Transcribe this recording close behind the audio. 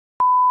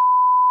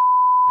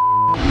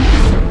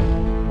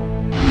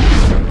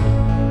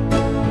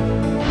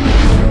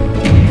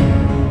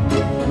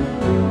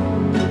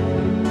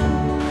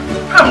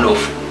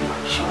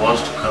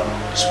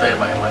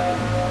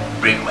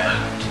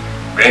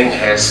bring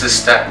her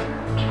sister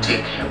to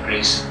take her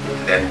place,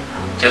 and then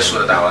just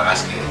so that I will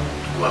ask her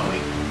to go away.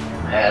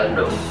 Hell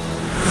no.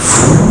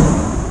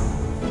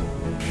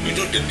 You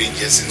know the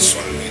dangers in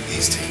swallowing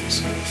these things.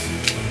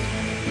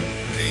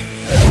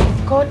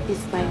 God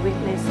is my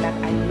witness that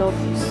I love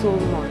you so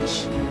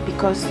much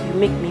because you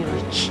make me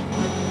rich.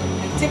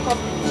 I take up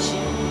the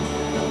machine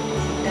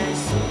to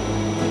dance.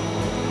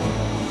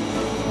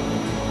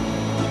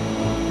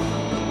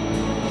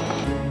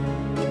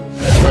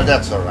 Well,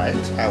 that's all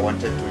right. I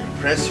wanted to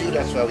impress you.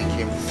 That's why we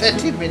came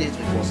 30 minutes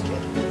before schedule.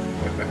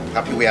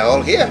 Happy we are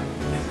all here.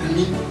 I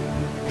mean,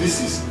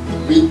 this is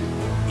me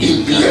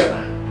in here.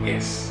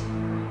 Yes.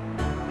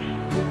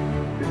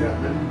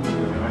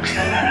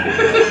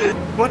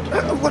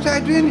 What are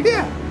you doing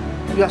here?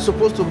 You are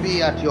supposed to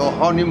be at your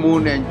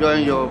honeymoon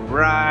enjoying your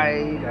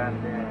bride and...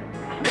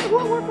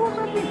 What's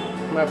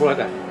happening? My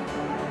brother,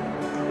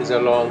 it's a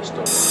long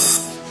story.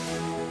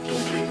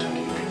 Don't do it,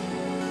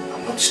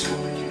 I'm not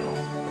stupid, you know.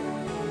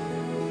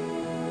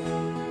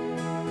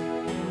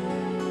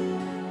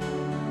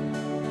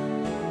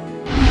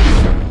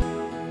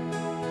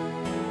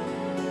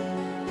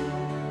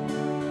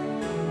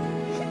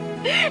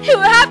 He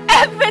will have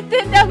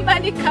everything that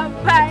money can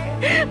buy,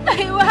 but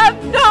he will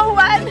have no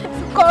one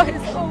to call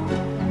his own.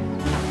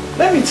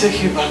 Let me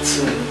take you back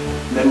to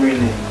memory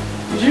lane.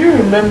 Do you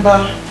remember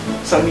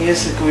some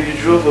years ago you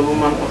drove a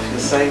woman off your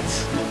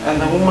site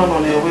and the woman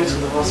on her way to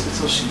the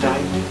hospital, she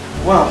died?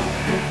 Wow,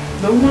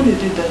 the woman you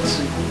did that to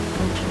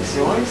is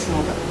your wife's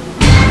mother.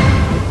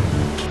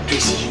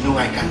 Tracy, you know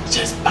I can't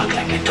just bark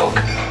like a dog.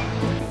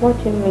 What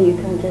do you mean you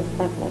can just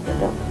back like a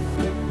dog?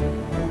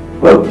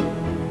 Well,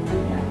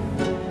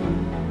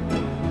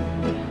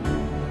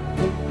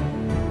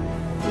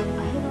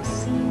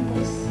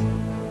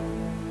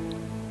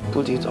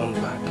 put it on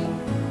back.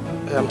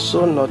 I am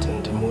so not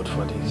in the mood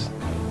for this.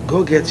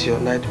 Go get your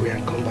nightwear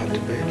and come back to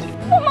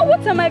bed. Mama,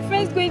 what are my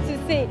friends going to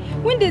say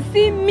when they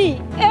see me,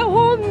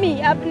 me,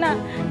 Abna,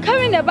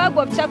 carrying a bag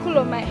of charcoal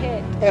on my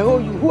head? You,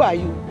 who are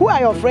you? Who are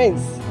your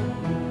friends?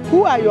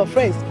 Who are your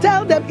friends?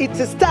 Tell them it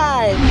is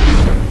time.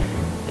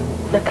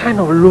 The kind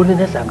of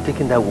loneliness I'm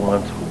taking that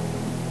woman through.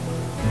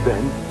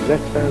 Then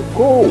let her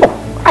go.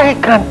 I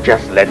can't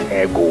just let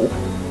her go.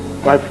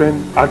 My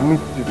friend,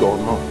 admit it or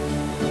not,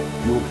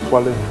 you've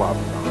fallen for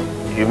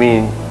Abna. You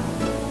mean?